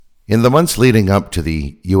In the months leading up to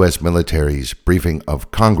the U.S. military's briefing of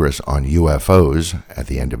Congress on UFOs at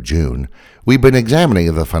the end of June, we've been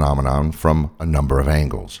examining the phenomenon from a number of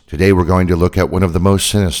angles. Today we're going to look at one of the most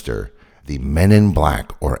sinister, the Men in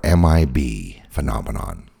Black, or MIB,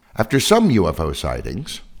 phenomenon. After some UFO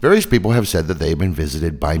sightings, various people have said that they have been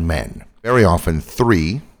visited by men, very often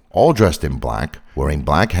three, all dressed in black, wearing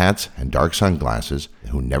black hats and dark sunglasses,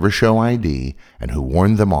 who never show ID and who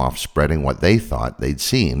warned them off spreading what they thought they'd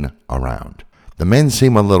seen around. The men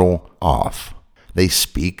seem a little off. They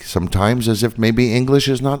speak sometimes as if maybe English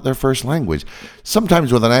is not their first language,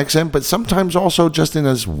 sometimes with an accent, but sometimes also just in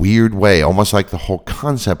this weird way, almost like the whole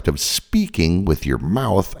concept of speaking with your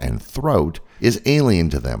mouth and throat is alien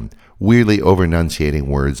to them, weirdly over-enunciating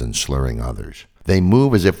words and slurring others. They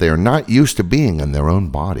move as if they are not used to being in their own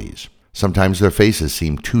bodies. Sometimes their faces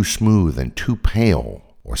seem too smooth and too pale,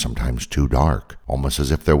 or sometimes too dark, almost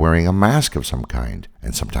as if they're wearing a mask of some kind,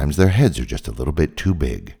 and sometimes their heads are just a little bit too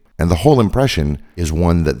big. And the whole impression is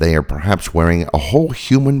one that they are perhaps wearing a whole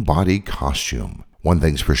human body costume. One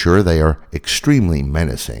thing's for sure, they are extremely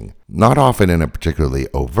menacing, not often in a particularly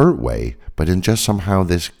overt way, but in just somehow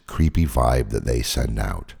this creepy vibe that they send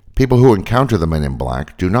out. People who encounter the Men in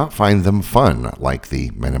Black do not find them fun, like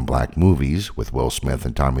the Men in Black movies with Will Smith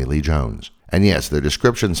and Tommy Lee Jones. And yes, their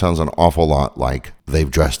description sounds an awful lot like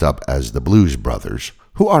they've dressed up as the Blues Brothers,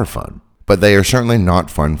 who are fun. But they are certainly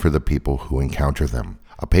not fun for the people who encounter them.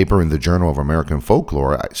 A paper in the Journal of American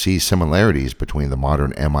Folklore sees similarities between the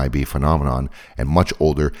modern MIB phenomenon and much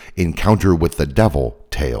older Encounter with the Devil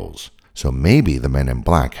tales. So maybe the Men in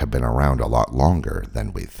Black have been around a lot longer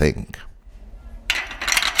than we think.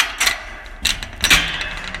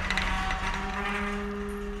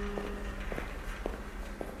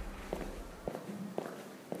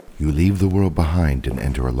 You leave the world behind and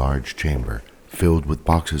enter a large chamber, filled with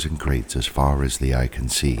boxes and crates as far as the eye can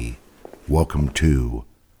see. Welcome to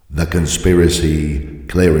the Conspiracy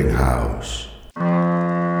Clearinghouse,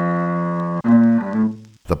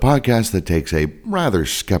 the podcast that takes a rather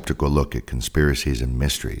skeptical look at conspiracies and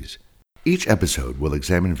mysteries. Each episode will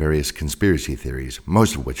examine various conspiracy theories,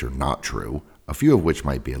 most of which are not true, a few of which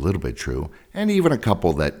might be a little bit true, and even a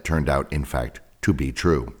couple that turned out, in fact, to be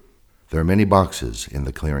true. There are many boxes in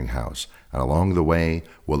the clearinghouse, and along the way,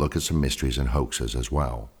 we'll look at some mysteries and hoaxes as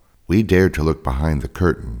well. We dare to look behind the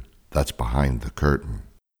curtain that's behind the curtain.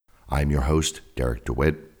 I'm your host, Derek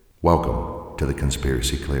DeWitt. Welcome to the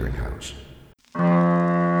Conspiracy Clearinghouse.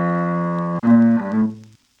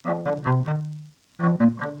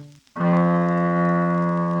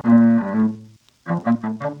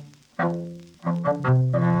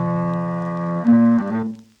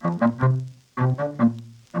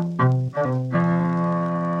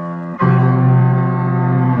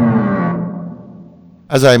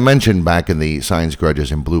 As I mentioned back in the Signs,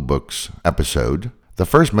 Grudges, and Blue Books episode, the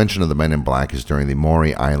first mention of the Men in Black is during the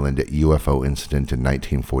Maury Island UFO incident in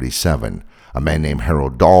 1947. A man named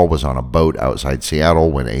Harold Dahl was on a boat outside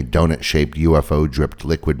Seattle when a donut-shaped UFO dripped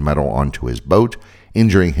liquid metal onto his boat,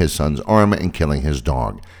 injuring his son's arm and killing his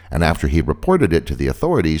dog. And after he reported it to the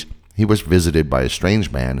authorities, he was visited by a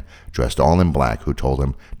strange man dressed all in black who told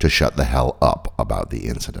him to shut the hell up about the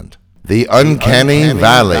incident. The Uncanny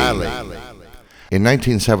Valley. In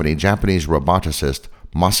 1970, Japanese roboticist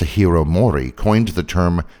Masahiro Mori coined the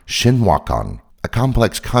term Shinwakan, a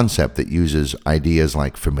complex concept that uses ideas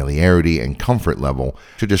like familiarity and comfort level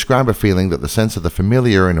to describe a feeling that the sense of the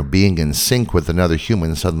familiar and of being in sync with another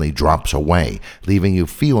human suddenly drops away, leaving you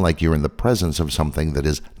feel like you're in the presence of something that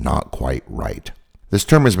is not quite right. This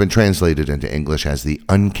term has been translated into English as the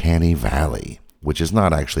Uncanny Valley, which is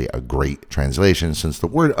not actually a great translation since the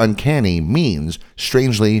word uncanny means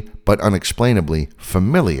strangely but unexplainably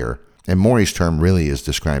familiar, and Mori's term really is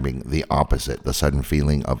describing the opposite, the sudden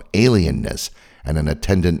feeling of alienness and an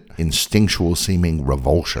attendant instinctual seeming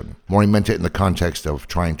revulsion. Mori meant it in the context of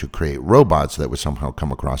trying to create robots that would somehow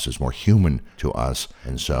come across as more human to us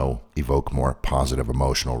and so evoke more positive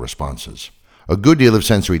emotional responses. A good deal of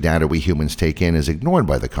sensory data we humans take in is ignored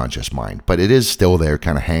by the conscious mind, but it is still there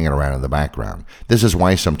kind of hanging around in the background. This is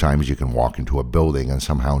why sometimes you can walk into a building and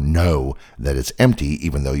somehow know that it's empty,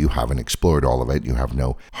 even though you haven't explored all of it. You have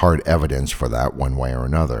no hard evidence for that one way or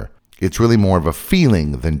another. It's really more of a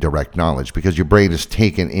feeling than direct knowledge because your brain has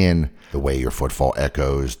taken in the way your footfall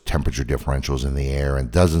echoes, temperature differentials in the air, and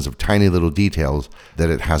dozens of tiny little details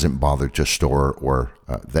that it hasn't bothered to store or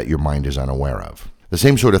that your mind is unaware of. The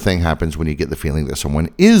same sort of thing happens when you get the feeling that someone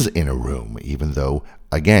is in a room, even though,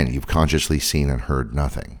 again, you've consciously seen and heard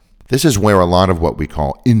nothing. This is where a lot of what we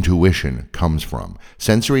call intuition comes from.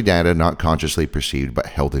 Sensory data not consciously perceived but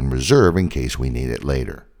held in reserve in case we need it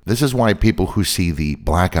later. This is why people who see the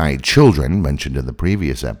black-eyed children mentioned in the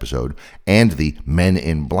previous episode and the men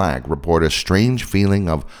in black report a strange feeling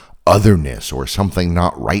of otherness or something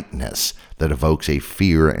not rightness that evokes a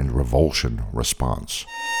fear and revulsion response.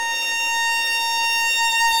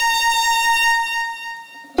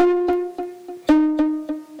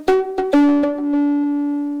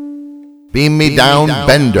 Beam me down,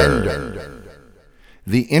 Bender.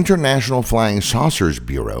 The International Flying Saucers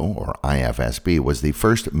Bureau, or IFSB, was the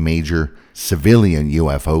first major civilian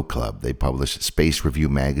UFO club. They published Space Review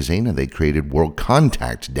magazine, and they created World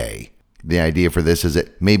Contact Day. The idea for this is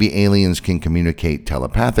that maybe aliens can communicate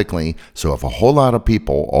telepathically, so if a whole lot of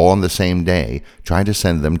people all on the same day try to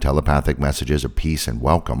send them telepathic messages of peace and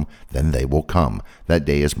welcome, then they will come. That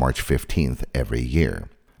day is March 15th every year.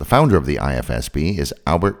 The founder of the IFSB is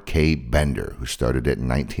Albert K. Bender, who started it in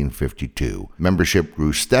 1952. Membership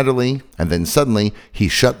grew steadily, and then suddenly he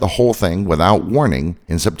shut the whole thing without warning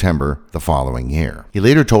in September the following year. He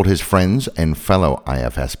later told his friends and fellow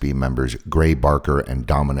IFSB members Gray Barker and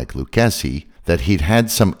Dominic Lucchesi that he'd had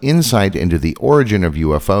some insight into the origin of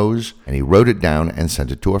UFOs, and he wrote it down and sent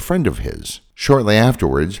it to a friend of his. Shortly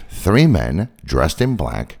afterwards, 3 men, dressed in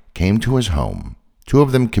black, came to his home. 2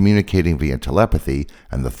 of them communicating via telepathy,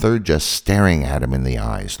 and the third just staring at him in the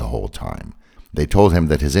eyes the whole time. They told him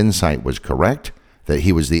that his insight was correct, that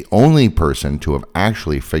he was the only person to have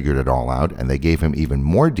actually figured it all out, and they gave him even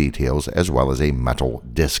more details as well as a metal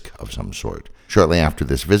disc of some sort. Shortly after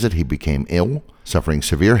this visit, he became ill, suffering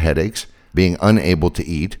severe headaches, being unable to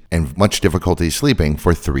eat, and much difficulty sleeping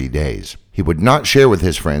for 3 days. He would not share with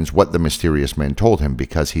his friends what the mysterious men told him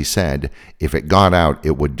because he said if it got out,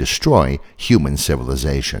 it would destroy human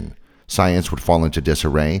civilization. Science would fall into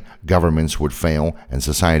disarray, governments would fail, and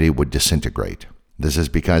society would disintegrate. This is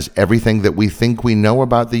because everything that we think we know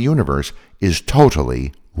about the universe is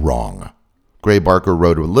totally wrong. Gray Barker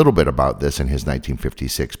wrote a little bit about this in his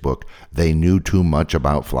 1956 book, They Knew Too Much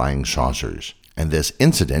About Flying Saucers. And this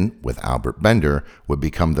incident with Albert Bender would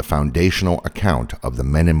become the foundational account of the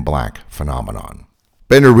Men in Black phenomenon.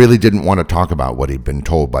 Bender really didn't want to talk about what he'd been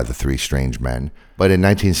told by the 3 strange men, but in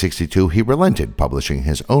 1962 he relented, publishing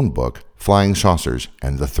his own book, Flying Saucers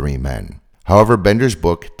and the 3 Men. However, Bender's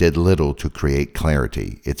book did little to create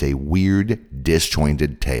clarity. It's a weird,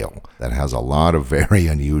 disjointed tale that has a lot of very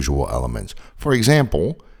unusual elements. For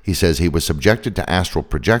example, he says he was subjected to astral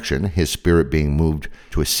projection, his spirit being moved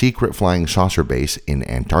to a secret flying saucer base in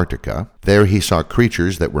Antarctica. There he saw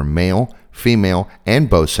creatures that were male, female, and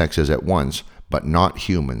both sexes at once, but not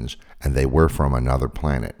humans, and they were from another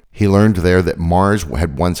planet. He learned there that Mars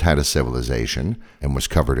had once had a civilization and was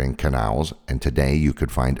covered in canals, and today you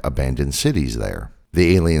could find abandoned cities there.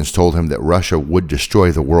 The aliens told him that Russia would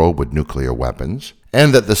destroy the world with nuclear weapons,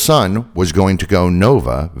 and that the sun was going to go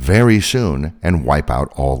nova very soon and wipe out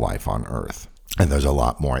all life on Earth. And there's a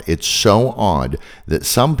lot more. It's so odd that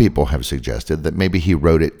some people have suggested that maybe he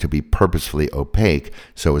wrote it to be purposefully opaque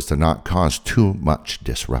so as to not cause too much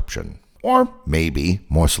disruption. Or maybe,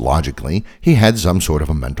 most logically, he had some sort of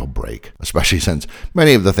a mental break, especially since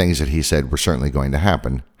many of the things that he said were certainly going to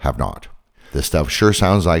happen have not. This stuff sure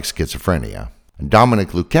sounds like schizophrenia. And Dominic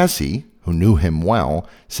Lucchesi, who knew him well,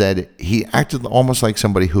 said he acted almost like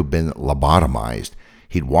somebody who'd been lobotomized.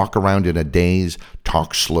 He'd walk around in a daze,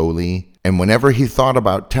 talk slowly, and whenever he thought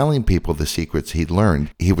about telling people the secrets he'd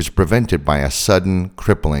learned, he was prevented by a sudden,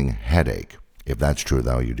 crippling headache. If that's true,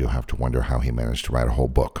 though, you do have to wonder how he managed to write a whole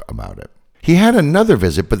book about it. He had another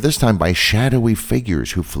visit, but this time by shadowy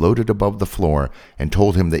figures who floated above the floor and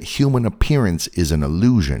told him that human appearance is an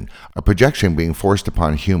illusion, a projection being forced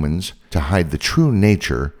upon humans to hide the true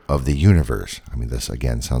nature of the universe. I mean, this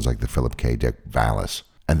again sounds like the Philip K. Dick Vallis.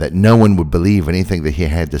 And that no one would believe anything that he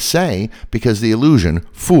had to say because the illusion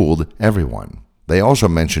fooled everyone. They also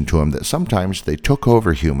mentioned to him that sometimes they took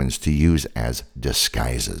over humans to use as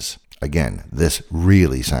disguises. Again, this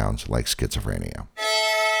really sounds like schizophrenia.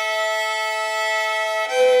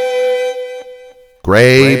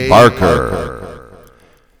 Gray Barker.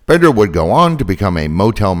 Bender would go on to become a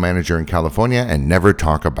motel manager in California and never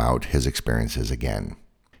talk about his experiences again.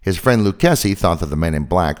 His friend Lucchesi thought that the Men in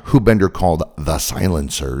Black, who Bender called the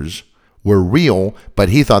Silencers, were real, but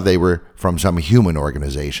he thought they were from some human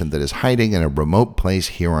organization that is hiding in a remote place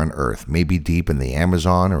here on Earth, maybe deep in the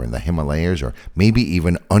Amazon or in the Himalayas, or maybe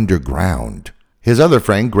even underground. His other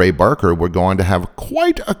friend, Gray Barker, would go on to have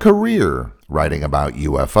quite a career writing about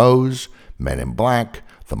UFOs, Men in Black,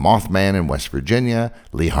 the Mothman in West Virginia,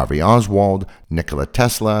 Lee Harvey Oswald, Nikola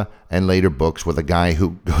Tesla, and later books with a guy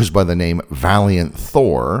who goes by the name Valiant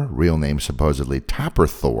Thor, real name supposedly Tapper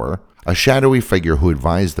Thor. a shadowy figure who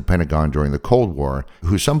advised the Pentagon during the Cold War,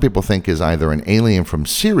 who some people think is either an alien from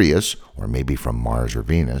Sirius, or maybe from Mars or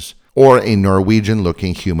Venus, or a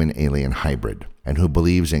Norwegian-looking human-alien hybrid, and who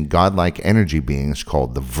believes in godlike energy beings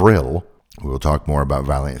called the Vril. We will talk more about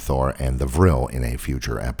Valiant Thor and the Vril in a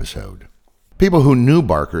future episode. People who knew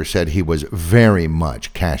Barker said he was very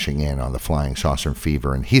much cashing in on the flying saucer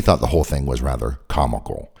fever, and he thought the whole thing was rather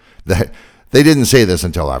comical. They didn't say this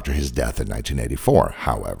until after his death in 1984,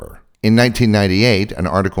 however. In 1998, an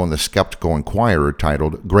article in the Skeptical Inquirer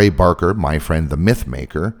titled Gray Barker, My Friend the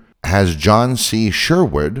Mythmaker, has John C.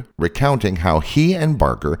 Sherwood recounting how he and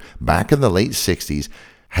Barker, back in the late 60s,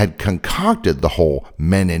 had concocted the whole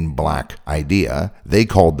Men in Black idea. They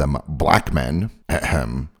called them black men,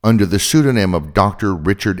 under the pseudonym of Dr.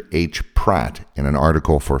 Richard H. Pratt in an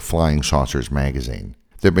article for Flying Saucers magazine.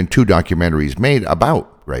 There have been 2 documentaries made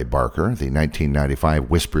about Gray Barker, the 1995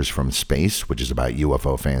 Whispers from Space, which is about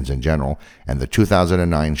UFO fans in general, and the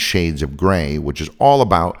 2009 Shades of Gray, which is all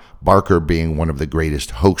about Barker being one of the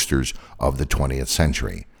greatest hoaxers of the 20th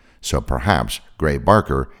century. So perhaps Gray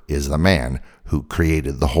Barker is the man who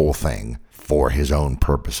created the whole thing for his own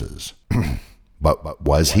purposes. But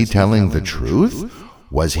was he telling the truth?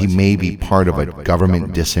 Was he maybe part of a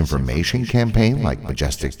government disinformation campaign like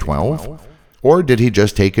Majestic 12? Or did he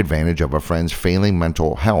just take advantage of a friend's failing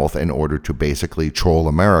mental health in order to basically troll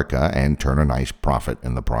America and turn a nice profit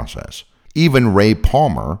in the process? Even Ray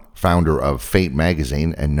Palmer, founder of Fate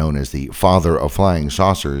magazine and known as the father of flying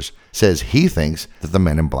saucers, says he thinks that the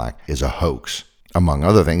Men in Black is a hoax. Among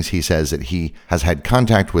other things, he says that he has had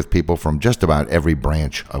contact with people from just about every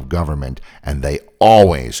branch of government, and they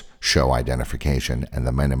always show identification, and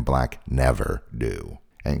the Men in Black never do.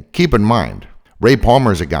 And keep in mind, Ray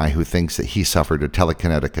Palmer is a guy who thinks that he suffered a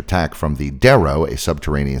telekinetic attack from the Darrow, a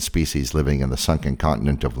subterranean species living in the sunken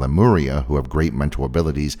continent of Lemuria who have great mental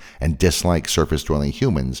abilities and dislike surface-dwelling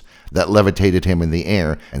humans, that levitated him in the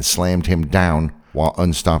air and slammed him down while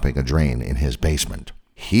unstopping a drain in his basement.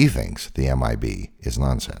 He thinks the MIB is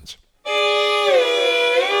nonsense.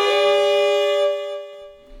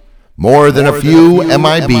 More than a few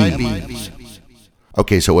MIBs.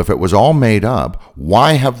 Okay, so if it was all made up,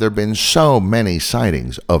 why have there been so many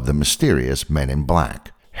sightings of the mysterious Men in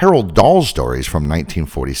Black? Harold Dahl's stories from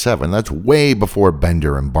 1947, that's way before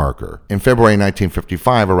Bender and Barker. In February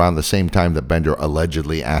 1955, around the same time that Bender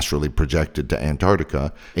allegedly astrally projected to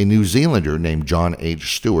Antarctica, a New Zealander named John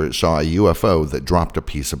H. Stewart saw a UFO that dropped a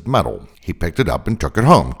piece of metal. He picked it up and took it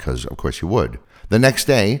home, because of course he would. The next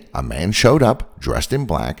day, a man showed up, dressed in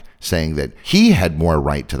black, saying that he had more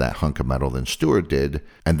right to that hunk of metal than Stewart did,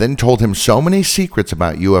 and then told him so many secrets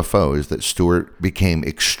about UFOs that Stewart became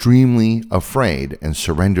extremely afraid and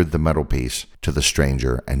surrendered the metal piece to the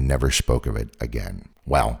stranger and never spoke of it again.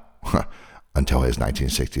 Well, until his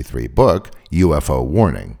 1963 book, UFO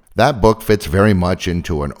Warning. That book fits very much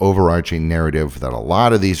into an overarching narrative that a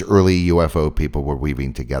lot of these early UFO people were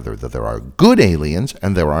weaving together, that there are good aliens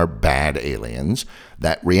and there are bad aliens,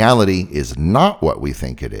 that reality is not what we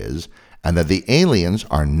think it is, and that the aliens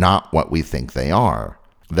are not what we think they are.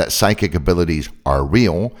 That psychic abilities are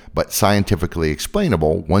real, but scientifically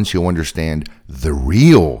explainable once you understand the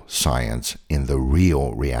real science in the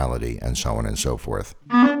real reality, and so on and so forth.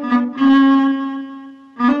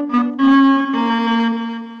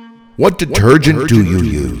 What detergent do you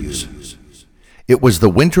use? It was the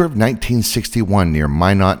winter of 1961 near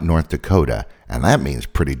Minot, North Dakota, and that means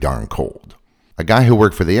pretty darn cold. A guy who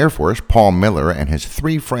worked for the Air Force, Paul Miller, and his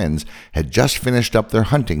 3 friends had just finished up their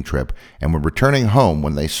hunting trip and were returning home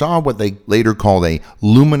when they saw what they later called a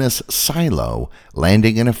luminous silo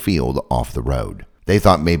landing in a field off the road. They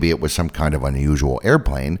thought maybe it was some kind of unusual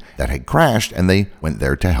airplane that had crashed, and they went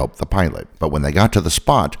there to help the pilot. But when they got to the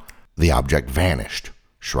spot, the object vanished.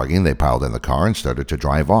 Shrugging, they piled in the car and started to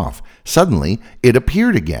drive off. Suddenly, it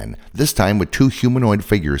appeared again, this time with 2 humanoid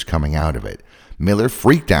figures coming out of it. Miller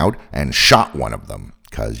freaked out and shot one of them,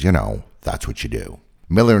 because, that's what you do.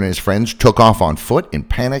 Miller and his friends took off on foot in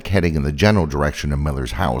panic, heading in the general direction of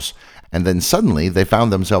Miller's house, and then suddenly they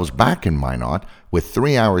found themselves back in Minot, with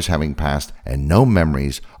 3 hours having passed and no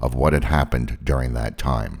memories of what had happened during that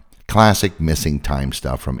time. Classic missing time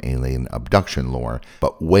stuff from alien abduction lore,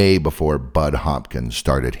 but way before Bud Hopkins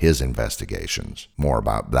started his investigations. More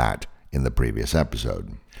about that in the previous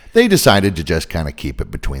episode. They decided to just kind of keep it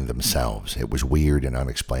between themselves. It was weird and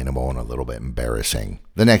unexplainable and a little bit embarrassing.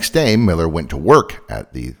 The next day, Miller went to work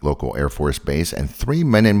at the local Air Force base, and 3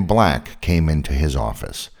 men in black came into his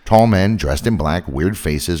office. Tall men dressed in black, weird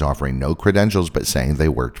faces, offering no credentials but saying they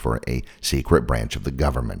worked for a secret branch of the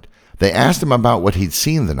government. They asked him about what he'd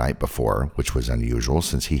seen the night before, which was unusual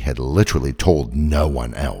since he had literally told no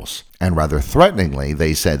one else. And rather threateningly,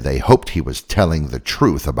 they said they hoped he was telling the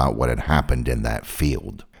truth about what had happened in that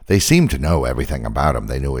field. They seemed to know everything about him.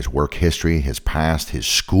 They knew his work history, his past, his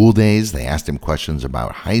school days. They asked him questions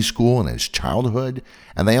about high school and his childhood.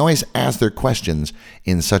 And they always asked their questions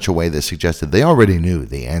in such a way that suggested they already knew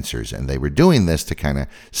the answers. And they were doing this to kind of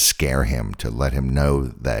scare him, to let him know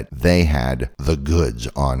that they had the goods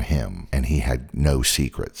on him and he had no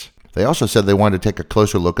secrets. They also said they wanted to take a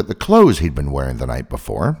closer look at the clothes he'd been wearing the night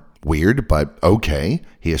before. Weird, but okay.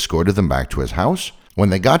 He escorted them back to his house. When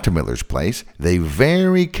they got to Miller's place, they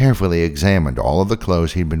very carefully examined all of the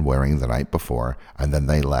clothes he'd been wearing the night before, and then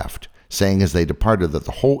they left, saying as they departed that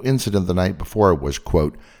the whole incident the night before was,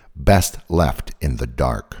 quote, best left in the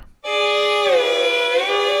dark.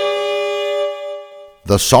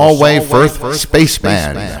 The Solway Firth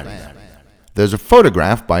Spaceman. There's a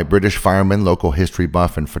photograph by British fireman, local history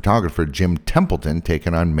buff, and photographer Jim Templeton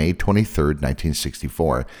taken on May 23,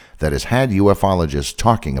 1964, that has had ufologists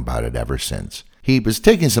talking about it ever since. He was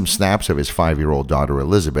taking some snaps of his 5-year-old daughter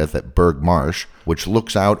Elizabeth at Burgh Marsh, which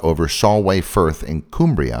looks out over Solway Firth in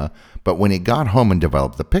Cumbria, but when he got home and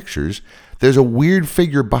developed the pictures, there's a weird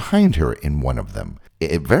figure behind her in one of them.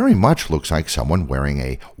 It very much looks like someone wearing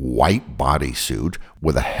a white bodysuit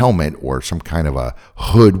with a helmet or some kind of a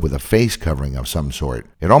hood with a face covering of some sort.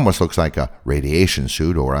 It almost looks like a radiation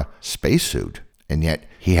suit or a spacesuit. And yet,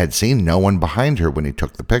 he had seen no one behind her when he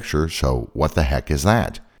took the picture, so what the heck is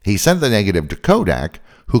that? He sent the negative to Kodak,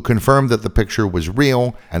 who confirmed that the picture was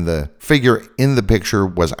real and the figure in the picture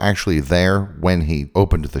was actually there when he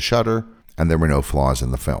opened the shutter, and there were no flaws in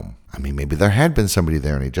the film. I mean, maybe there had been somebody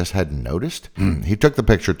there and he just hadn't noticed. He took the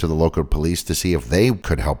picture to the local police to see if they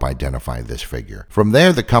could help identify this figure. From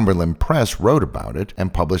there, the Cumberland Press wrote about it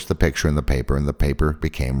and published the picture in the paper, and the paper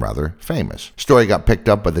became rather famous. Story got picked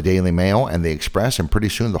up by the Daily Mail and the Express, and pretty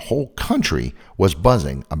soon the whole country was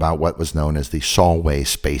buzzing about what was known as the Solway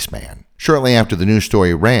Spaceman. Shortly after the news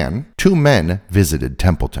story ran, 2 men visited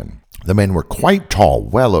Templeton. The men were quite tall,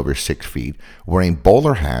 well over 6 feet, wearing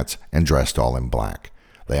bowler hats and dressed all in black.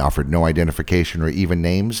 They offered no identification or even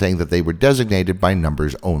names, saying that they were designated by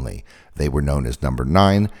numbers only. They were known as number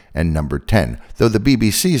 9 and number 10, though the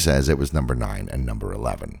BBC says it was number 9 and number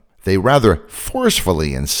 11. They rather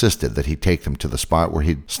forcefully insisted that he take them to the spot where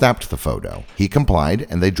he'd snapped the photo. He complied,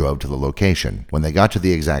 and they drove to the location. When they got to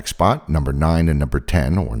the exact spot, number 9 and number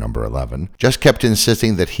 10, or number 11, just kept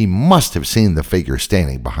insisting that he must have seen the figure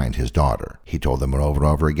standing behind his daughter. He told them over and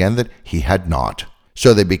over again that he had not.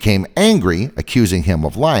 So they became angry, accusing him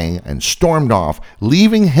of lying, and stormed off,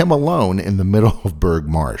 leaving him alone in the middle of Burgh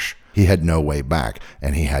Marsh. He had no way back,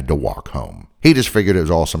 and he had to walk home. He just figured it was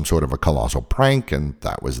all some sort of a colossal prank, and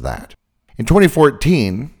that was that. In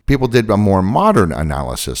 2014, people did a more modern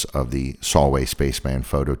analysis of the Solway Spaceman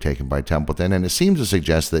photo taken by Templeton, and it seems to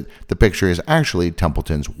suggest that the picture is actually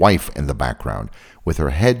Templeton's wife in the background. With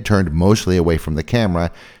her head turned mostly away from the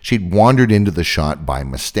camera, she'd wandered into the shot by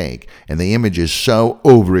mistake, and the image is so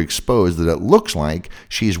overexposed that it looks like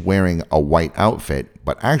she's wearing a white outfit,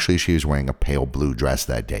 but actually she was wearing a pale blue dress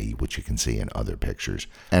that day, which you can see in other pictures.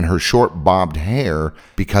 And her short bobbed hair,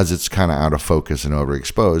 because it's kind of out of focus and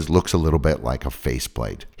overexposed, looks a little bit like a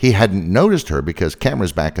faceplate. He hadn't noticed her because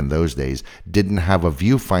cameras back in those days didn't have a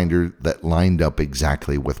viewfinder that lined up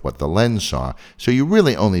exactly with what the lens saw, so you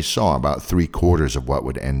really only saw about 3/4 of what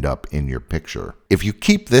would end up in your picture. If you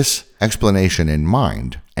keep this explanation in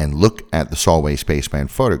mind and look at the Solway Spaceman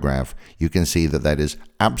photograph, you can see that that is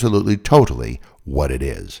absolutely totally what it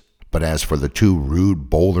is. But as for the 2 rude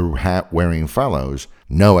bowler hat wearing fellows,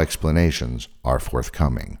 no explanations are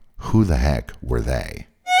forthcoming. Who the heck were they?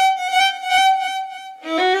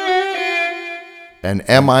 And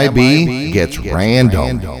MIB gets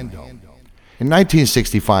random. In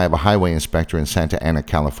 1965, a highway inspector in Santa Ana,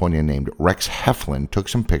 California named Rex Heflin took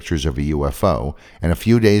some pictures of a UFO, and a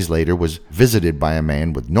few days later was visited by a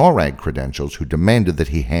man with NORAD credentials who demanded that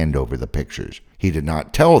he hand over the pictures. He did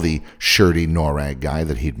not tell the shirty NORAD guy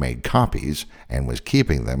that he'd made copies and was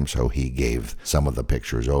keeping them, so he gave some of the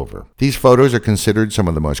pictures over. These photos are considered some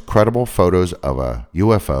of the most credible photos of a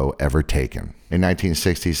UFO ever taken. In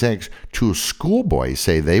 1966, 2 schoolboys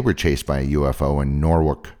say they were chased by a UFO in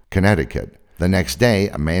Norwalk, Connecticut. The next day,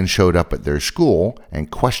 a man showed up at their school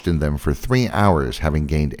and questioned them for 3 hours, having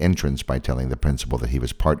gained entrance by telling the principal that he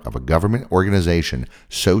was part of a government organization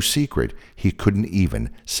so secret he couldn't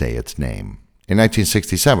even say its name. In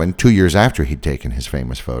 1967, 2 years after he'd taken his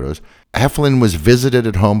famous photos, Heflin was visited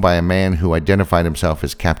at home by a man who identified himself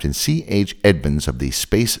as Captain C.H. Edmonds of the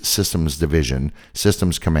Space Systems Division,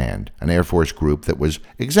 Systems Command, an Air Force group that was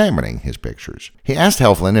examining his pictures. He asked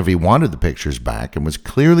Heflin if he wanted the pictures back and was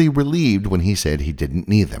clearly relieved when he said he didn't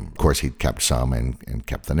need them. Of course, he'd kept some and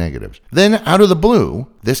kept the negatives. Then, out of the blue,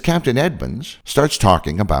 this Captain Edmonds starts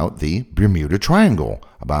talking about the Bermuda Triangle,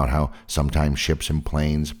 about how sometimes ships and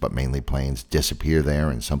planes, but mainly planes, disappear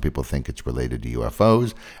there, and some people think it's related to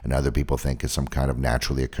UFOs, and other people think it's some kind of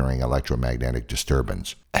naturally occurring electromagnetic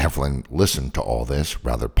disturbance. Heflin listened to all this,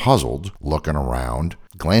 rather puzzled, looking around,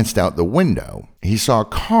 glanced out the window. He saw a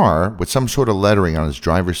car with some sort of lettering on his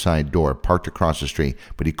driver's side door parked across the street,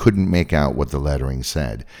 but he couldn't make out what the lettering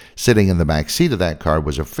said. Sitting in the back seat of that car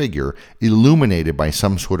was a figure illuminated by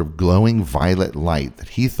some sort of glowing violet light that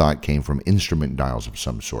he thought came from instrument dials of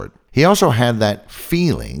some sort. He also had that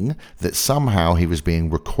feeling that somehow he was being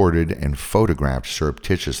recorded and photographed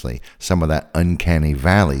surreptitiously, some of that uncanny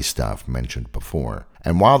valley stuff mentioned before.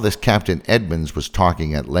 And while this Captain Edmonds was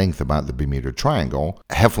talking at length about the Bermuda Triangle,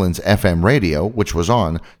 Heflin's FM radio, which was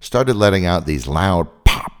on, started letting out these loud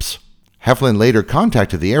pops. Heflin later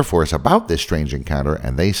contacted the Air Force about this strange encounter,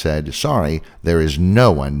 and they said, "Sorry, there is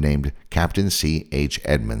no one named Captain C.H.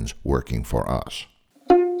 Edmonds working for us."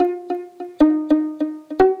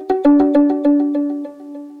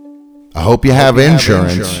 I hope you have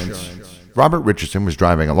insurance. Robert Richardson was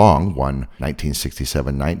driving along one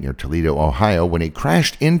 1967 night near Toledo, Ohio, when he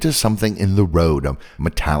crashed into something in the road, a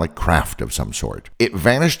metallic craft of some sort. It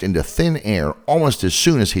vanished into thin air almost as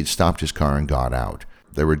soon as he'd stopped his car and got out.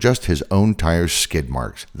 There were just his own tire's skid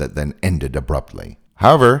marks that then ended abruptly.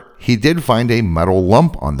 However, he did find a metal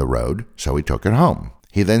lump on the road, so he took it home.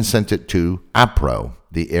 He then sent it to APRO,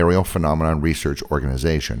 the Aerial Phenomenon Research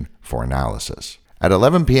Organization, for analysis. At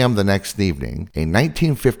 11 p.m. the next evening, a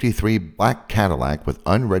 1953 black Cadillac with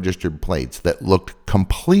unregistered plates that looked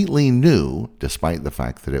completely new, despite the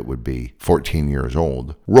fact that it would be 14 years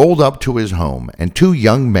old, rolled up to his home, and two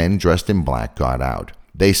young men dressed in black got out.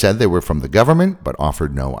 They said they were from the government, but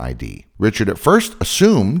offered no ID. Richard at first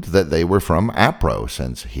assumed that they were from APRO,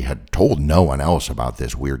 since he had told no one else about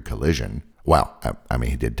this weird collision. Well,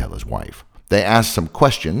 he did tell his wife. They asked some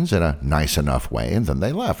questions in a nice enough way, and then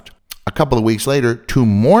they left. A couple of weeks later, two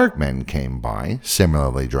more men came by,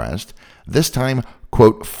 similarly dressed, this time,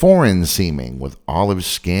 quote, foreign-seeming, with olive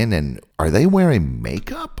skin, and are they wearing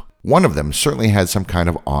makeup? One of them certainly had some kind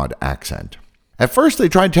of odd accent. At first, they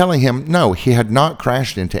tried telling him no, he had not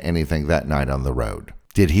crashed into anything that night on the road.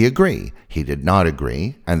 Did he agree? He did not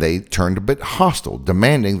agree, and they turned a bit hostile,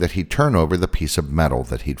 demanding that he turn over the piece of metal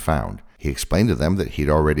that he'd found. He explained to them that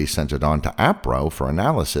he'd already sent it on to APRO for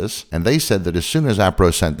analysis, and they said that as soon as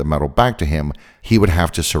APRO sent the metal back to him, he would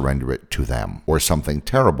have to surrender it to them, or something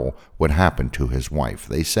terrible would happen to his wife.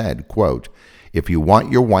 They said, quote, "If you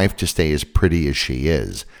want your wife to stay as pretty as she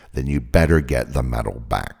is, then you'd better get the metal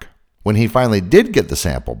back." When he finally did get the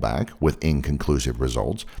sample back, with inconclusive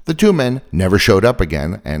results, the two men never showed up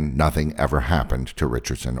again, and nothing ever happened to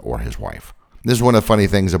Richardson or his wife. This is one of the funny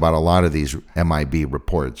things about a lot of these MIB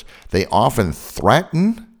reports. They often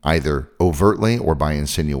threaten, either overtly or by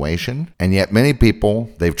insinuation, and yet many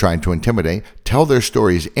people they've tried to intimidate tell their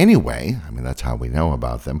stories anyway, that's how we know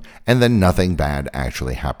about them, and then nothing bad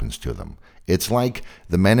actually happens to them. It's like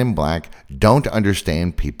the men in black don't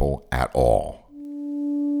understand people at all.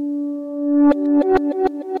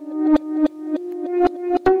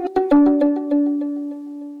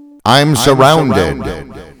 I'm surrounded.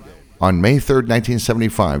 On May 3,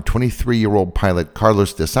 1975, 23-year-old pilot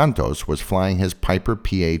Carlos de Santos was flying his Piper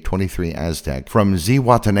PA-23 Aztec from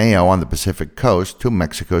Zihuatanejo on the Pacific coast to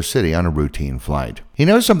Mexico City on a routine flight. He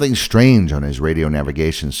noticed something strange on his radio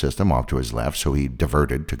navigation system off to his left, so he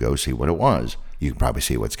diverted to go see what it was. You can probably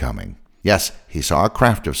see what's coming. Yes, he saw a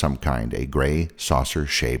craft of some kind, a gray,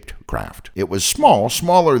 saucer-shaped craft. It was small,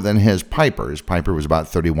 smaller than his Piper. His Piper was about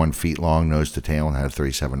 31 feet long, nose to tail, and had a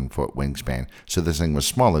 37-foot wingspan, so this thing was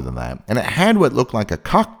smaller than that. And it had what looked like a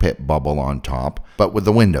cockpit bubble on top, but with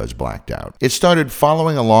the windows blacked out. It started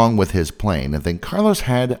following along with his plane, and then Carlos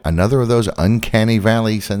had another of those uncanny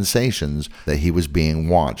valley sensations that he was being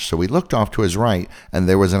watched. So he looked off to his right, and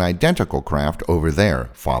there was an identical craft over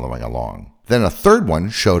there following along. Then a third one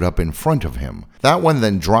showed up in front of him. That one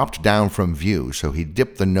then dropped down from view, so he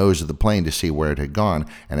dipped the nose of the plane to see where it had gone,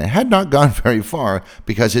 and it had not gone very far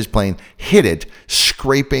because his plane hit it,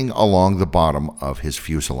 scraping along the bottom of his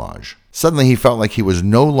fuselage. Suddenly he felt like he was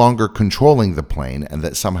no longer controlling the plane and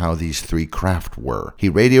that somehow these three craft were. He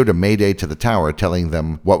radioed a mayday to the tower telling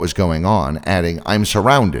them what was going on, adding, "I'm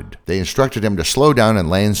surrounded." They instructed him to slow down and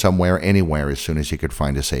land somewhere, anywhere, as soon as he could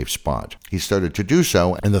find a safe spot. He started to do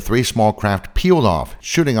so, and the three small craft peeled off,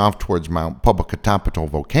 shooting off towards Mount Popocatépetl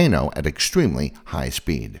volcano at extremely high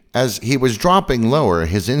speed. As he was dropping lower,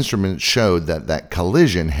 his instruments showed that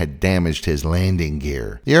collision had damaged his landing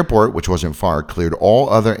gear. The airport, which wasn't far, cleared all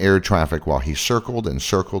other air traffic while he circled and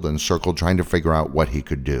circled and circled, trying to figure out what he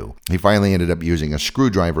could do. He finally ended up using a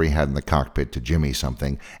screwdriver he had in the cockpit to jimmy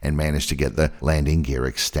something and managed to get the landing gear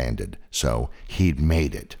extended. So he'd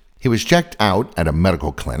made it. He was checked out at a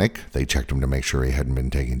medical clinic. They checked him to make sure he hadn't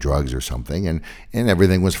been taking drugs or something, and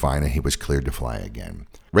everything was fine, and he was cleared to fly again.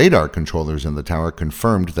 Radar controllers in the tower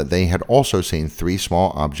confirmed that they had also seen three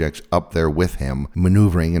small objects up there with him,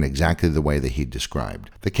 maneuvering in exactly the way that he'd described.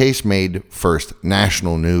 The case made first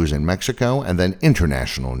national news in Mexico and then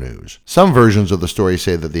international news. Some versions of the story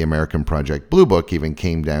say that the American Project Blue Book even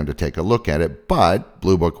came down to take a look at it, but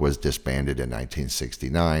Blue Book was disbanded in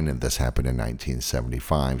 1969, and this happened in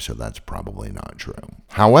 1975, so that's probably not true.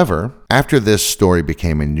 However, after this story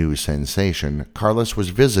became a news sensation, Carlos was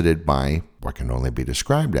visited by what can only be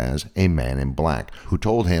described as a man in black, who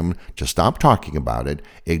told him to stop talking about it,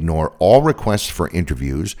 ignore all requests for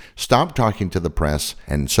interviews, stop talking to the press,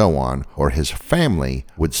 and so on, or his family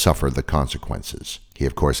would suffer the consequences. He,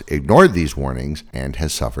 of course, ignored these warnings and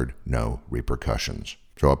has suffered no repercussions.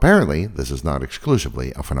 So apparently, this is not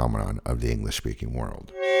exclusively a phenomenon of the English-speaking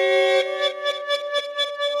world.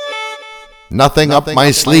 Nothing up my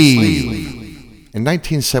sleeve. In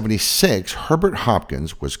 1976, Herbert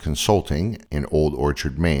Hopkins was consulting in Old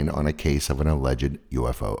Orchard, Maine on a case of an alleged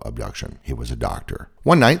UFO abduction. He was a doctor.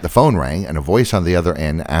 One night, the phone rang and a voice on the other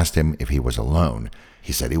end asked him if he was alone.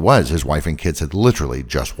 He said he was. His wife and kids had literally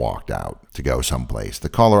just walked out to go someplace. The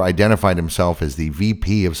caller identified himself as the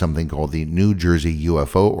VP of something called the New Jersey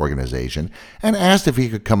UFO Organization and asked if he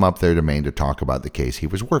could come up there to Maine to talk about the case he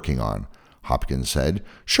was working on. Hopkins said,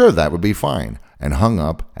 "Sure, that would be fine," and hung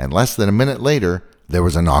up, and less than a minute later, there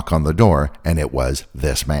was a knock on the door, and it was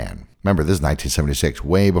this man. Remember, this is 1976,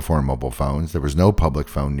 way before mobile phones. There was no public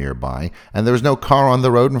phone nearby, and there was no car on the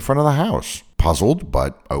road in front of the house. Puzzled,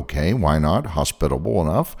 but okay, why not? Hospitable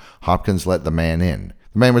enough, Hopkins let the man in.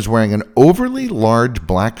 The man was wearing an overly large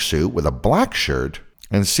black suit with a black shirt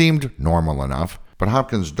and seemed normal enough, but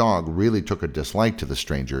Hopkins' dog really took a dislike to the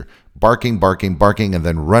stranger, barking, and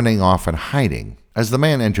then running off and hiding. As the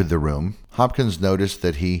man entered the room, Hopkins noticed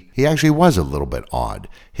that he actually was a little bit odd.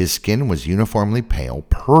 His skin was uniformly pale,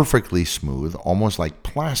 perfectly smooth, almost like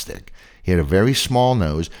plastic. He had a very small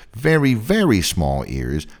nose, very, very small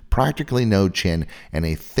ears, practically no chin, and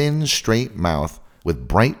a thin, straight mouth with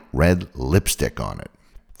bright red lipstick on it.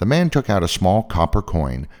 The man took out a small copper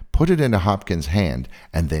coin, put it into Hopkins' hand,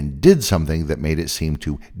 and then did something that made it seem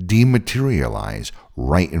to dematerialize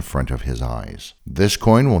right in front of his eyes. "This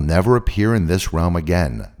coin will never appear in this realm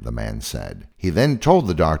again," the man said. He then told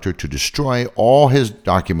the doctor to destroy all his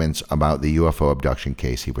documents about the UFO abduction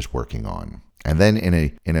case he was working on. And then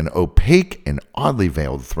in an opaque and oddly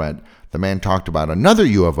veiled threat, the man talked about another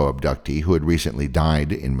UFO abductee who had recently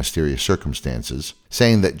died in mysterious circumstances,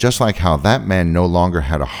 saying that just like how that man no longer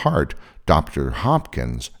had a heart, Dr.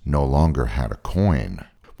 Hopkins no longer had a coin.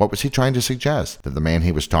 What was he trying to suggest? That the man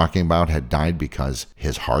he was talking about had died because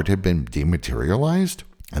his heart had been dematerialized?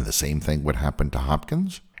 And the same thing would happen to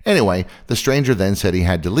Hopkins? Anyway, the stranger then said he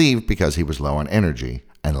had to leave because he was low on energy,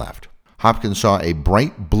 and left. Hopkins saw a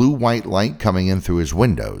bright blue-white light coming in through his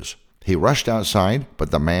windows. He rushed outside,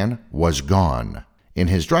 but the man was gone. In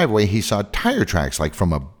his driveway, he saw tire tracks like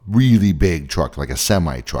from a really big truck, like a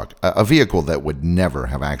semi-truck, a vehicle that would never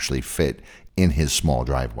have actually fit in his small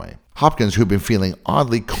driveway. Hopkins, who'd been feeling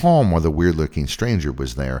oddly calm while the weird-looking stranger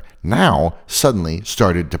was there, now suddenly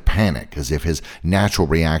started to panic, as if his natural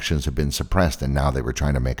reactions had been suppressed and now they were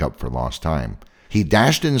trying to make up for lost time. He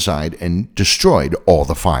dashed inside and destroyed all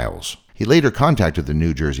the files. He later contacted the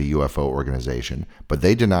New Jersey UFO Organization, but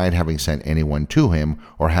they denied having sent anyone to him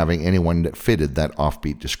or having anyone that fitted that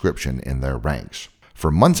offbeat description in their ranks.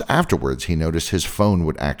 For months afterwards, he noticed his phone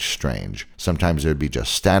would act strange. Sometimes there'd be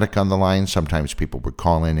just static on the line, sometimes people would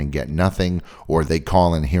call in and get nothing, or they'd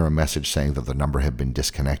call and hear a message saying that the number had been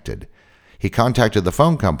disconnected. He contacted the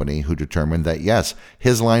phone company, who determined that yes,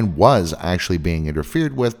 his line was actually being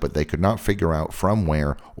interfered with, but they could not figure out from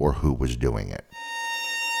where or who was doing it.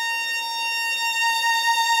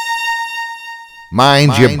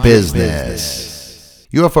 Mind your business.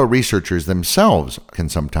 UFO researchers themselves can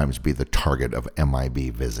sometimes be the target of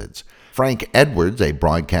MIB visits. Frank Edwards, a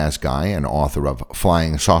broadcast guy and author of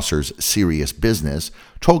Flying Saucers Serious Business,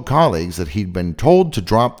 told colleagues that he'd been told to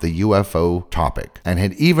drop the UFO topic and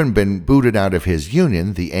had even been booted out of his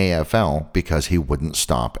union, the AFL, because he wouldn't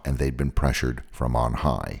stop and they'd been pressured from on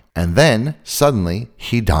high. And then, suddenly,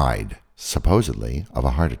 he died, supposedly of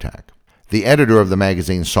a heart attack. The editor of the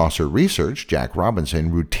magazine Saucer Research, Jack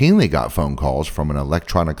Robinson, routinely got phone calls from an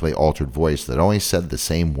electronically altered voice that always said the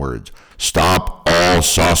same words, "Stop all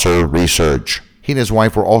saucer research." He and his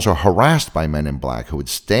wife were also harassed by men in black who would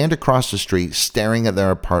stand across the street staring at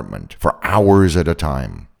their apartment for hours at a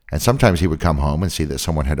time. And sometimes he would come home and see that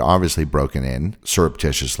someone had obviously broken in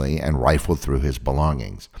surreptitiously and rifled through his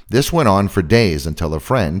belongings. This went on for days until a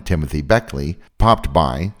friend, Timothy Beckley, popped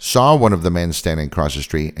by, saw one of the men standing across the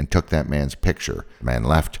street, and took that man's picture. The man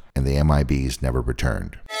left, and the MIBs never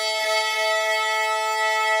returned.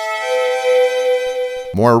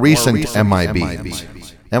 More recent MIBs.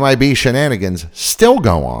 MIB shenanigans still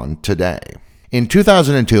go on today. In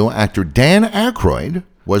 2002, actor Dan Aykroyd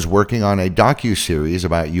was working on a docu-series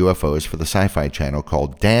about UFOs for the Sci-Fi Channel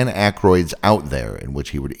called Dan Aykroyd's Out There, in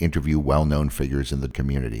which he would interview well-known figures in the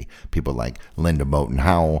community, people like Linda Moulton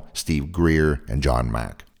Howe, Steve Greer, and John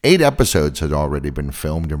Mack. 8 episodes had already been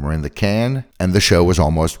filmed and were in the can, and the show was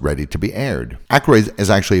almost ready to be aired. Aykroyd is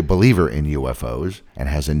actually a believer in UFOs and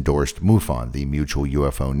has endorsed MUFON, the Mutual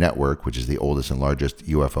UFO Network, which is the oldest and largest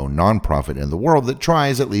UFO nonprofit in the world that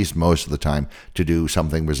tries, at least most of the time, to do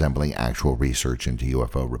something resembling actual research into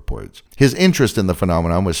UFO reports. His interest in the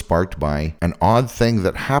phenomenon was sparked by an odd thing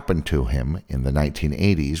that happened to him in the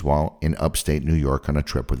 1980s while in upstate New York on a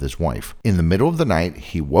trip with his wife. In the middle of the night,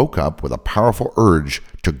 he woke up with a powerful urge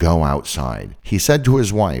to go outside. He said to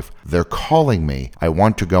his wife, "They're calling me. I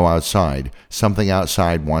want to go outside. Something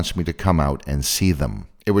outside wants me to come out and see them."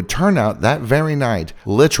 It would turn out that very night,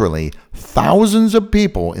 literally thousands of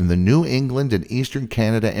people in the New England and Eastern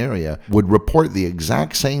Canada area would report the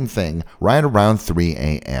exact same thing right around 3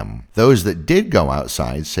 a.m. Those that did go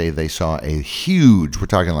outside say they saw a huge, we're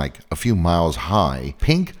talking like a few miles high,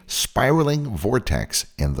 pink spiraling vortex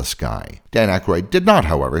in the sky. Dan Aykroyd did not,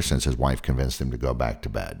 however, since his wife convinced him to go back to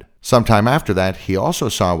bed. Sometime after that, he also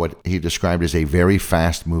saw what he described as a very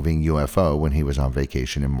fast-moving UFO when he was on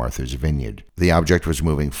vacation in Martha's Vineyard. The object was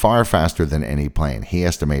moving far faster than any plane. He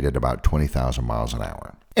estimated about 20,000 miles an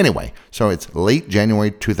hour. Anyway, so it's late January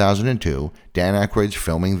 2002. Dan Aykroyd's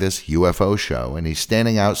filming this UFO show, and he's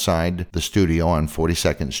standing outside the studio on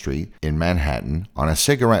 42nd Street in Manhattan on a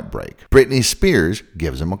cigarette break. Britney Spears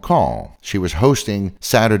gives him a call. She was hosting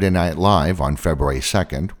Saturday Night Live on February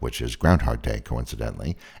 2nd, which is Groundhog Day,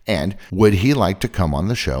 coincidentally, and would he like to come on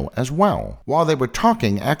the show as well? While they were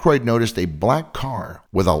talking, Aykroyd noticed a black car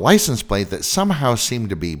with a license plate that somehow seemed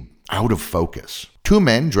to be out of focus. 2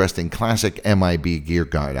 men dressed in classic MIB gear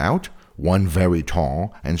got out, one very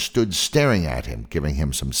tall, and stood staring at him, giving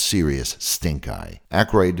him some serious stink eye.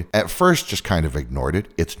 Aykroyd at first just kind of ignored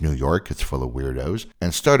it. It's New York, it's full of weirdos,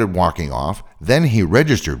 and started walking off. Then he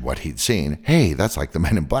registered what he'd seen. Hey, that's like the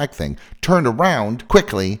Men in Black thing. Turned around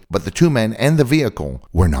quickly, but the 2 men and the vehicle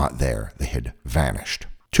were not there. They had vanished.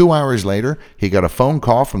 2 hours later, he got a phone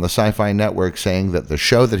call from the Sci-Fi Network saying that the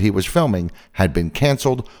show that he was filming had been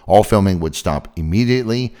canceled, all filming would stop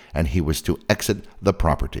immediately, and he was to exit the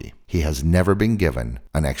property. He has never been given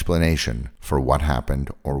an explanation for what happened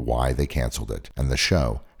or why they canceled it, and the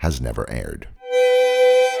show has never aired.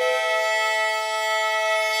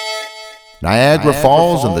 Niagara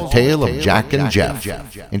Falls and the Tale of Jack and Jeff.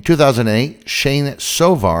 In 2008, Shane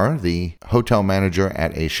Sovar, the hotel manager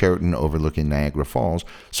at a Sheraton overlooking Niagara Falls,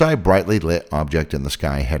 saw a brightly lit object in the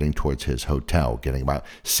sky heading towards his hotel, getting about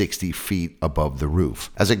 60 feet above the roof.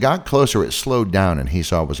 As it got closer, it slowed down, and he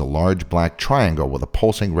saw it was a large black triangle with a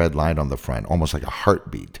pulsing red light on the front, almost like a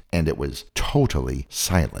heartbeat, and it was totally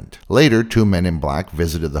silent. Later, 2 men in black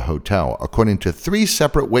visited the hotel. According to 3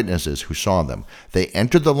 separate witnesses who saw them, they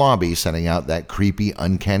entered the lobby, sending out that creepy,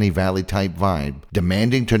 uncanny valley type vibe,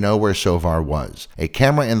 demanding to know where Sovar was. A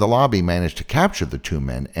camera in the lobby managed to capture the 2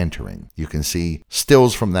 men entering. You can see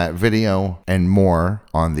stills from that video and more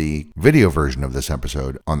on the video version of this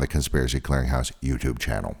episode on the Conspiracy Clearinghouse YouTube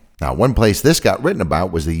channel. Now, one place this got written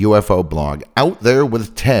about was the UFO blog Out There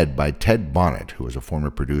with Ted by Ted Bonnet, who was a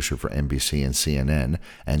former producer for NBC and CNN,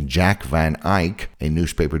 and Jack Van Eyck, a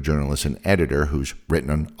newspaper journalist and editor who's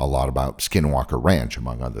written a lot about Skinwalker Ranch,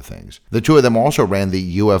 among other things. The two of them also ran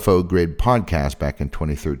the UFO Grid podcast back in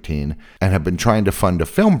 2013 and have been trying to fund a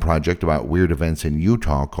film project about weird events in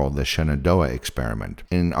Utah called the Shenandoah Experiment.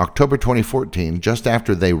 In October 2014, just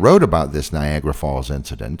after they wrote about this Niagara Falls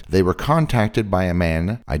incident, they were contacted by a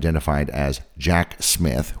man identified as Jack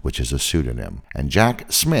Smith, which is a pseudonym. And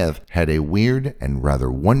Jack Smith had a weird and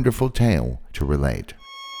rather wonderful tale to relate.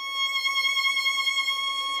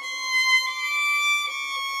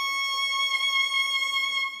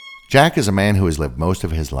 Jack is a man who has lived most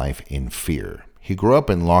of his life in fear. He grew up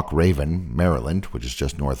in Loch Raven, Maryland, which is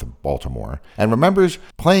just north of Baltimore, and remembers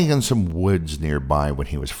playing in some woods nearby when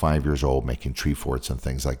he was 5 years old, making tree forts and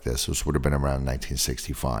things like this. This would have been around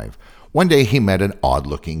 1965. One day he met an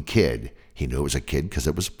odd-looking kid. He knew it was a kid because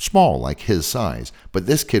it was small, like his size, but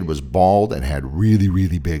this kid was bald and had really,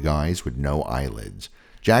 really big eyes with no eyelids.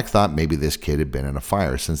 Jack thought maybe this kid had been in a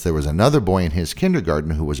fire since there was another boy in his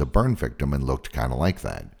kindergarten who was a burn victim and looked kind of like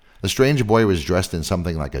that. The strange boy was dressed in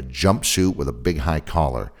something like a jumpsuit with a big high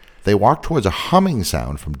collar. They walked towards a humming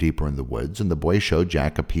sound from deeper in the woods, and the boy showed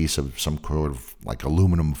Jack a piece of some sort of like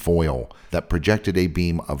aluminum foil that projected a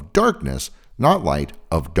beam of darkness, not light,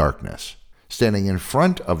 of darkness. Standing in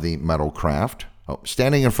front of a metal craft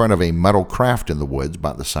in the woods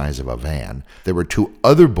about the size of a van, there were two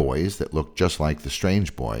other boys that looked just like the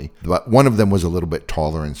strange boy, but one of them was a little bit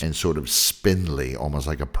taller and sort of spindly, almost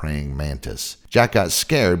like a praying mantis. Jack got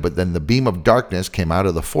scared, but then the beam of darkness came out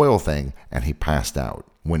of the foil thing and he passed out.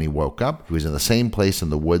 When he woke up, he was in the same place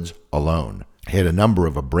in the woods alone. He had a number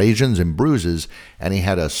of abrasions and bruises, and he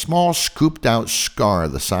had a small scooped-out scar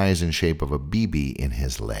the size and shape of a BB in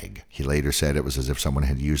his leg. He later said it was as if someone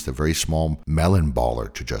had used a very small melon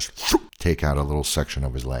baller to just take out a little section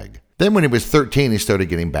of his leg. Then when he was 13, he started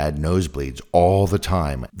getting bad nosebleeds all the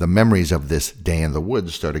time. The memories of this day in the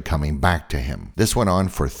woods started coming back to him. This went on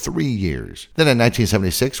for 3 years. Then in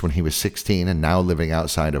 1976, when he was 16 and now living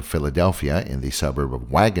outside of Philadelphia in the suburb of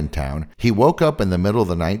Wagontown, he woke up in the middle of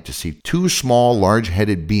the night to see two small,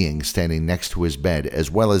 large-headed beings standing next to his bed, as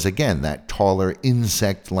well as, again, that taller,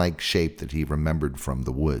 insect-like shape that he remembered from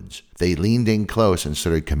the woods. They leaned in close and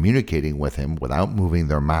started communicating with him without moving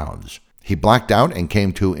their mouths. He blacked out and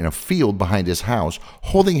came to in a field behind his house,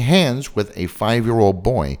 holding hands with a 5-year-old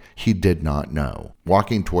boy he did not know,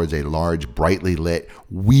 walking towards a large, brightly lit,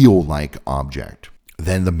 wheel-like object.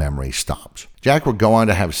 Then the memory stops. Jack would go on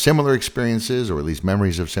to have similar experiences, or at least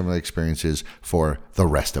memories of similar experiences, for the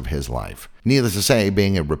rest of his life. Needless to say,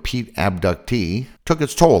 being a repeat abductee took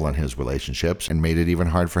its toll on his relationships and made it even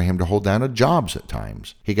hard for him to hold down jobs at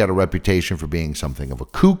times. He got a reputation for being something of a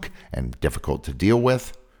kook and difficult to deal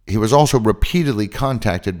with. He was also repeatedly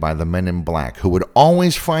contacted by the Men in Black, who would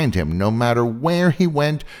always find him no matter where he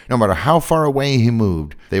went, no matter how far away he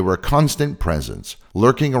moved. They were a constant presence,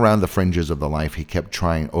 lurking around the fringes of the life he kept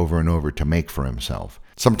trying over and over to make for himself.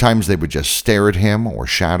 Sometimes they would just stare at him or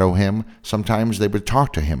shadow him. Sometimes they would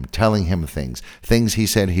talk to him, telling him things he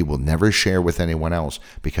said he will never share with anyone else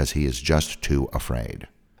because he is just too afraid.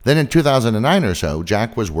 Then in 2009 or so,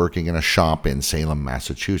 Jack was working in a shop in Salem,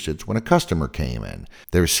 Massachusetts, when a customer came in.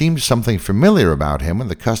 There seemed something familiar about him, and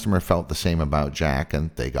the customer felt the same about Jack, and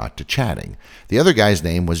they got to chatting. The other guy's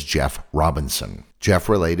name was Jeff Robinson. Jeff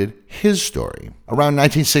related his story. Around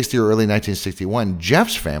 1960 or early 1961,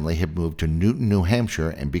 Jeff's family had moved to Newton, New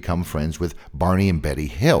Hampshire and become friends with Barney and Betty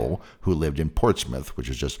Hill, who lived in Portsmouth, which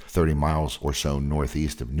is just 30 miles or so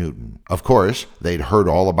northeast of Newton. Of course, they'd heard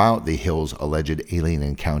all about the Hills' alleged alien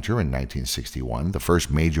encounter in 1961, the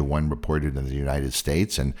first major one reported in the United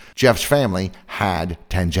States, and Jeff's family had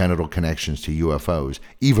tangential connections to UFOs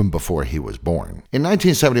even before he was born. In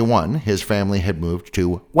 1971, his family had moved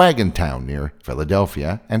to Wagontown near Philadelphia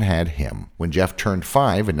and had him. When Jeff turned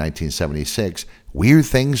 5 in 1976, weird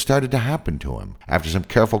things started to happen to him. After some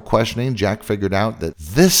careful questioning, Jack figured out that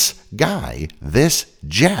this guy, this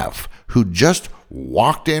Jeff, who just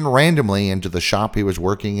walked in randomly into the shop he was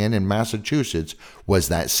working in Massachusetts, was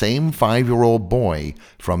that same 5-year-old boy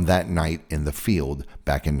from that night in the field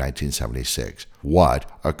back in 1976. What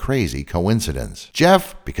a crazy coincidence.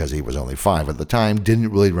 Jeff, because he was only 5 at the time,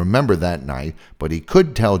 didn't really remember that night, but he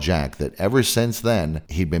could tell Jack that ever since then,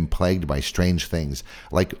 he'd been plagued by strange things,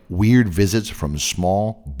 like weird visits from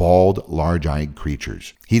small, bald, large-eyed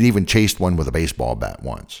creatures. He'd even chased one with a baseball bat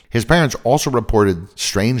once. His parents also reported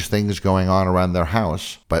strange things going on around their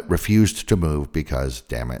house, but refused to move because,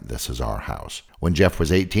 damn it, this is our house. When Jeff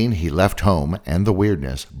was 18, he left home and the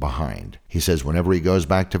weirdness behind. He says whenever he goes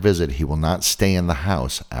back to visit, he will not stay in the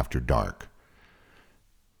house after dark.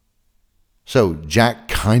 So Jack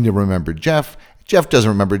kind of remembered Jeff. Jeff doesn't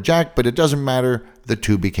remember Jack, but it doesn't matter. The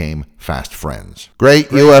two became fast friends. Great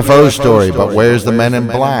UFO story, but where's the Men in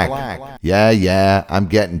Black? Yeah, I'm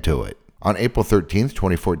getting to it. On April 13th,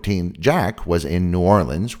 2014, Jack was in New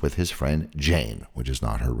Orleans with his friend Jane, which is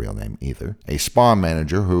not her real name either, a spa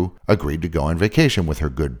manager who agreed to go on vacation with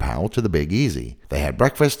her good pal to the Big Easy. They had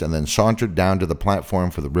breakfast and then sauntered down to the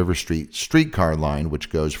platform for the River Street streetcar line,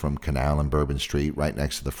 which goes from Canal and Bourbon Street right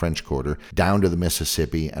next to the French Quarter, down to the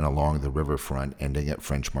Mississippi and along the riverfront, ending at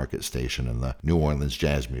French Market Station and the New Orleans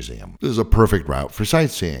Jazz Museum. This is a perfect route for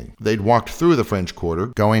sightseeing. They'd walked through the French Quarter,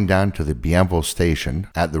 going down to the Bienville Station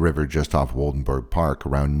at the river just off Woldenberg Park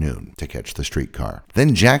around noon to catch the streetcar.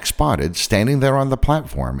 Then Jack spotted, standing there on the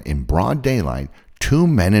platform in broad daylight, two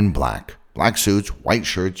men in black. Black suits, white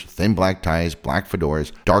shirts, thin black ties, black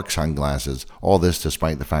fedoras, dark sunglasses, all this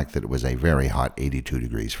despite the fact that it was a very hot 82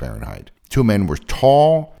 degrees Fahrenheit. Two men were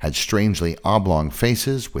tall, had strangely oblong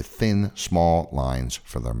faces with thin, small lines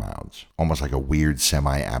for their mouths, almost like a weird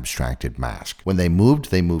semi-abstracted mask. When they moved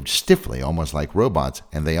stiffly, almost like robots,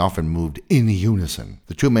 and they often moved in unison.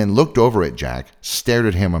 The two men looked over at Jack, stared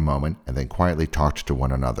at him a moment, and then quietly talked to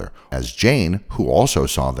one another. As Jane, who also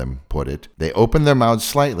saw them, put it, they opened their mouths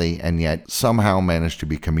slightly and yet somehow managed to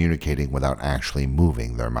be communicating without actually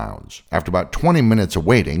moving their mouths. After about 20 minutes of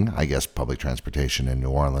waiting, I guess public transportation in New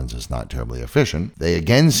Orleans is not terribly efficient, they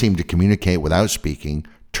again seemed to communicate without speaking,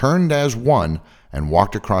 turned as one, and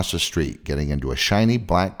walked across the street, getting into a shiny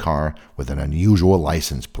black car with an unusual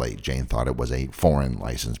license plate. Jane thought it was a foreign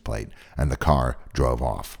license plate, and the car drove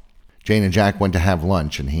off. Jane and Jack went to have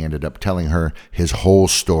lunch, and he ended up telling her his whole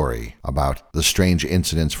story about the strange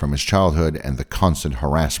incidents from his childhood and the constant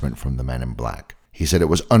harassment from the Men in Black. He said it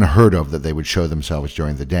was unheard of that they would show themselves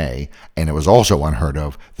during the day, and it was also unheard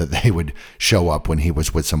of that they would show up when he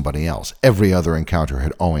was with somebody else. Every other encounter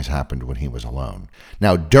had always happened when he was alone.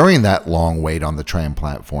 Now, during that long wait on the tram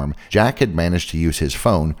platform, Jack had managed to use his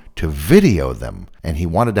phone to video them, and he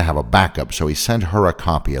wanted to have a backup, so he sent her a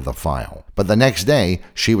copy of the file. But the next day,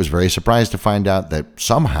 she was very surprised to find out that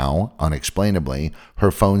somehow, unexplainably,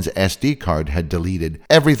 her phone's SD card had deleted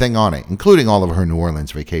everything on it, including all of her New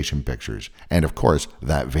Orleans vacation pictures, and of course,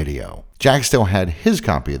 that video. Jack still had his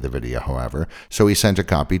copy of the video, however, so he sent a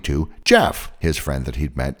copy to Jeff, his friend that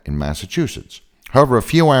he'd met in Massachusetts. However, a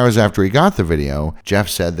few hours after he got the video, Jeff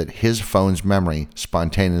said that his phone's memory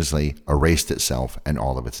spontaneously erased itself and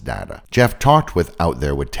all of its data. Jeff talked with Out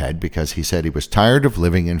There with Ted because he said he was tired of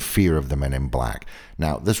living in fear of the Men in Black.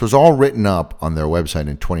 Now, this was all written up on their website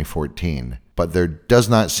in 2014, but there does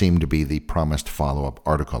not seem to be the promised follow-up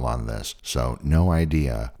article on this, so no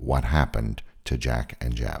idea what happened to Jack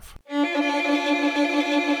and Jeff.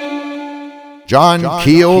 John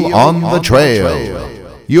Keel on the trail.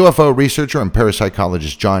 UFO researcher and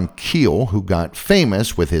parapsychologist John Keel, who got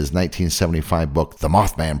famous with his 1975 book, The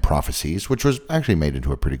Mothman Prophecies, which was actually made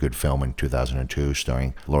into a pretty good film in 2002,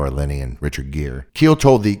 starring Laura Linney and Richard Gere. Keel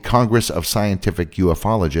told the Congress of Scientific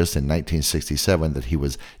Ufologists in 1967 that he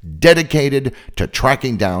was dedicated to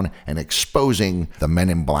tracking down and exposing the Men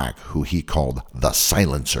in Black, who he called the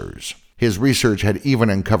Silencers. His research had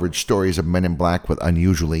even uncovered stories of Men in Black with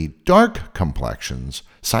unusually dark complexions,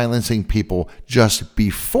 silencing people just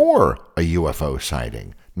before a UFO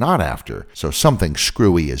sighting, not after. So something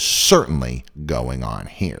screwy is certainly going on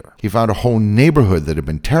here. He found a whole neighborhood that had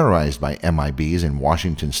been terrorized by MIBs in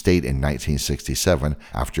Washington state in 1967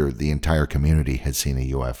 after the entire community had seen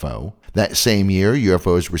a UFO. That same year,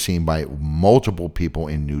 UFOs were seen by multiple people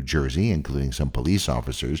in New Jersey, including some police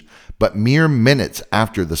officers, but mere minutes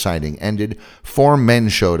after the sighting ended, 4 men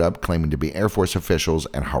showed up claiming to be Air Force officials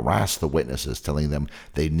and harassed the witnesses, telling them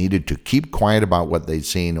they needed to keep quiet about what they'd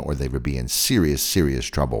seen or they would be in serious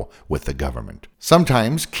trouble with the government.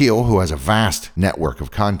 Sometimes Keel, who has a vast network of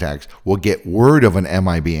contacts, will get word of an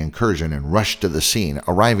MIB incursion and rush to the scene,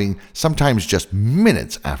 arriving sometimes just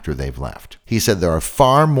minutes after they've left. He said there are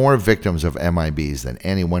far more victims of MIBs than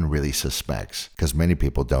anyone really suspects, because many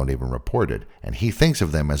people don't even report it, and he thinks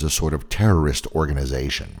of them as a sort of terrorist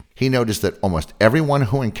organization. He noticed that almost everyone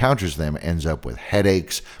who encounters them ends up with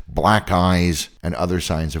headaches, black eyes, and other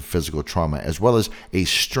signs of physical trauma, as well as a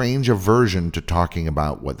strange aversion to talking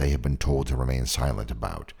about what they have been told to remain silent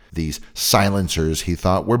about. These silencers, he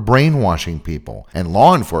thought, were brainwashing people, and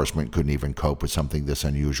law enforcement couldn't even cope with something this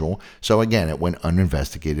unusual, so again, it went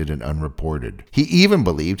uninvestigated and unreported. He even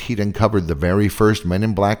believed he'd uncovered the very first Men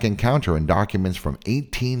in Black encounter in documents from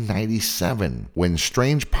 1897, when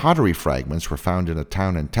strange pottery fragments were found in a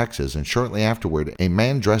town in Texas, and shortly afterward, a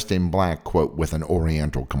man dressed in black, quote, with an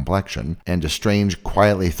oriental complexion, and a strange,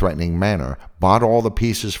 quietly threatening manner, bought all the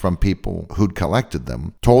pieces from people who'd collected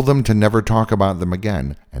them, told them to never talk about them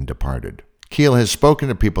again, and departed. Keel has spoken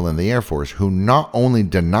to people in the Air Force who not only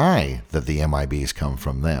deny that the MIBs come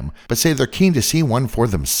from them, but say they're keen to see one for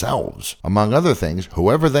themselves. Among other things,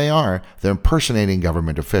 whoever they are, they're impersonating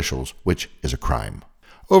government officials, which is a crime.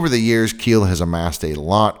 Over the years, Keel has amassed a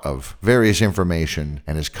lot of various information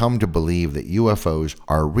and has come to believe that UFOs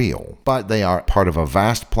are real, but they are part of a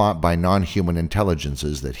vast plot by non-human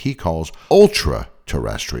intelligences that he calls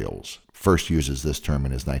ultra-terrestrials. First uses this term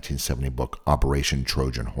in his 1970 book, Operation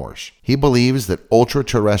Trojan Horse. He believes that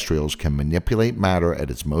ultra-terrestrials can manipulate matter at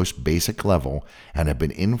its most basic level and have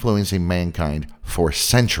been influencing mankind for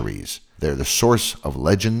centuries. They're the source of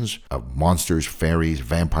legends of monsters, fairies,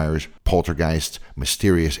 vampires, poltergeists,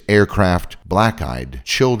 mysterious aircraft, black-eyed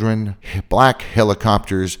children, black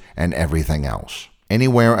helicopters, and everything else.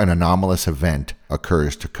 Anywhere an anomalous event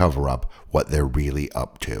occurs to cover up what they're really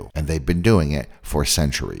up to, and they've been doing it for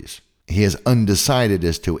centuries. He is undecided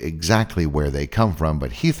as to exactly where they come from,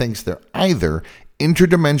 but he thinks they're either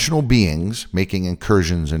interdimensional beings making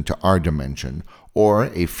incursions into our dimension, or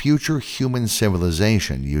a future human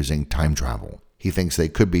civilization using time travel. He thinks they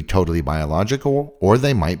could be totally biological, or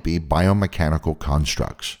they might be biomechanical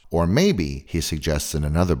constructs. Or maybe, he suggests in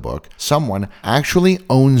another book, someone actually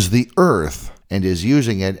owns the Earth and is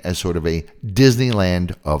using it as sort of a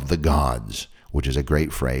Disneyland of the gods, which is a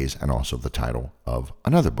great phrase and also the title of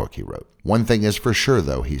another book he wrote. One thing is for sure,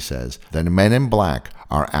 though, he says, that Men in Black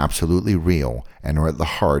are absolutely real and are at the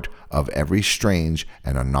heart of every strange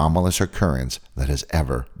and anomalous occurrence that has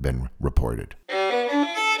ever been reported.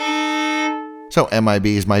 So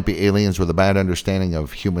MIBs might be aliens with a bad understanding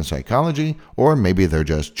of human psychology, or maybe they're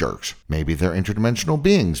just jerks. Maybe they're interdimensional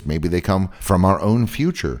beings. Maybe they come from our own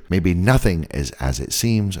future. Maybe nothing is as it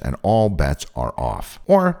seems and all bets are off.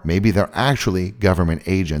 Or maybe they're actually government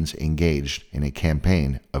agents engaged in a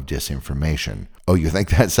campaign of disinformation. Oh, you think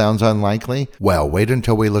that sounds unlikely? Well, wait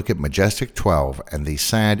until we look at Majestic 12 and the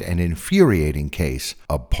sad and infuriating case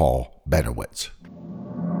of Paul Bennewitz.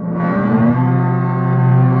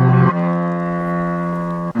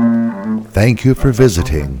 Thank you for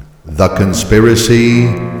visiting The Conspiracy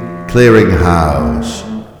Clearinghouse.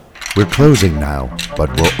 We're closing now, but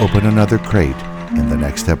we'll open another crate in the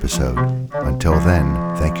next episode. Until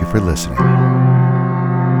then, thank you for listening.